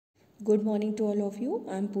Good morning to all of you.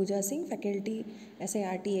 I am Pooja Singh, faculty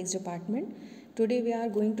SIRTX department. Today we are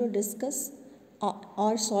going to discuss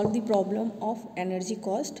or solve the problem of energy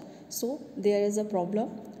cost. So there is a problem.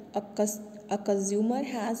 A consumer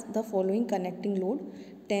has the following connecting load: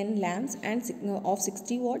 10 lamps of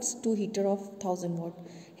 60 watts, 2 heater of 1000 watt.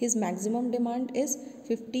 His maximum demand is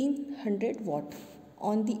 1500 watt.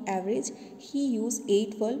 On the average, he use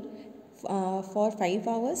 8 bulb for 5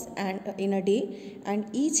 hours and in a day, and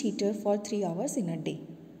each heater for 3 hours in a day.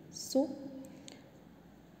 So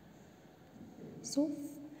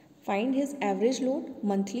find his average load,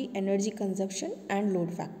 monthly energy consumption and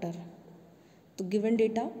load factor. So given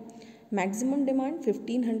data, maximum demand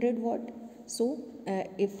 1500 watt. So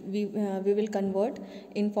if we will convert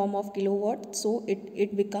in form of kilowatt, so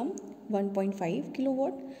it become 1.5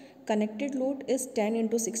 kilowatt. Connected load is 10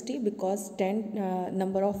 into 60 because 10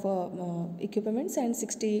 number of equipments and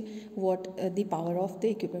 60 watt the power of the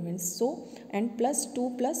equipments. So and plus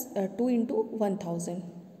 2 into 1000.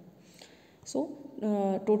 So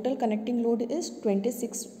total connecting load is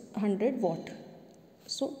 2600 watt.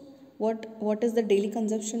 So what is the daily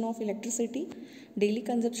consumption of electricity? Daily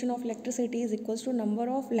consumption of electricity is equals to number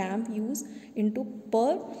of lamp used into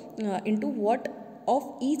watt of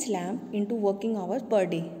each lamp into working hours per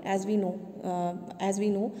day. As we know,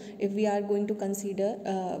 if we are going to consider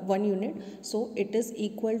 1 unit, so it is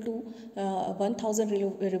equal to 1000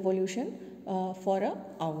 revolution for a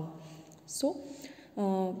hour. So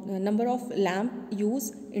number of lamp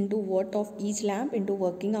used into watt of each lamp into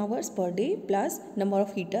working hours per day plus number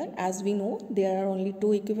of heater. As we know, there are only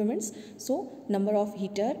 2 equipments, so number of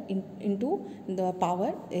heater into the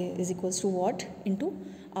power is equals to watt into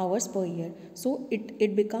hours per year. So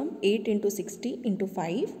it become 8 into 60 into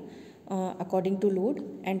 5 according to load,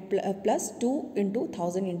 and plus 2 into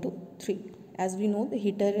 1000 into 3. As we know, the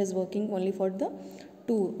heater is working only for the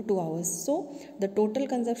 2 hours. So the total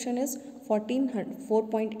consumption is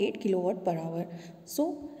 4.8 kilowatt per hour.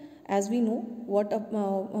 So as we know, what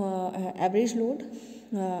average load,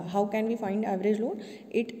 how can we find average load?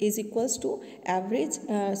 It is equals to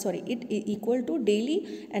equal to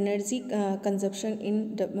daily energy consumption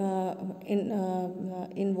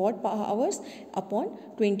in watt hours upon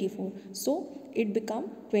 24. So it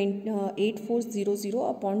become 8400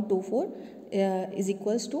 upon 24 is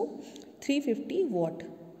equals to 350 watt.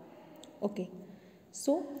 Okay.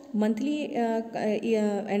 So monthly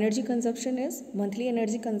energy consumption is daily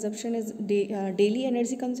energy consumption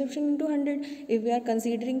into 100. If we are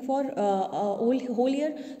considering for whole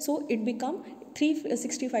year, so it become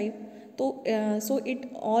 365. So it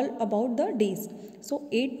all about the days. So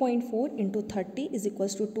 8.4 into 30 is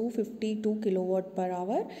equals to 252 kilowatt per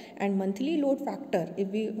hour. And monthly load factor, if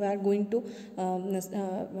we are going to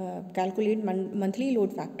calculate monthly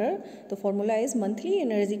load factor, the formula is monthly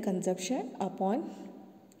energy consumption upon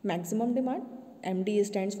maximum demand. MD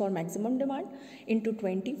stands for maximum demand into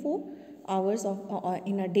 24 hours of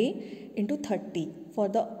in a day into 30 for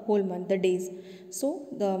the whole month, the days. So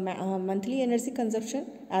the monthly energy consumption,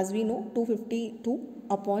 as we know, 252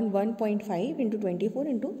 upon 1.5 into 24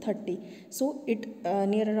 into 30. So it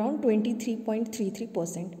near around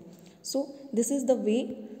 23.33%. So this is the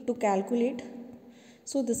way to calculate.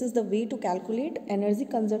 So this is the way to calculate energy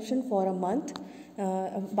consumption for a month.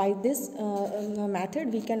 By this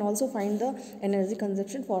method, we can also find the energy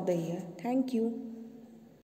consumption for the year. Thank you.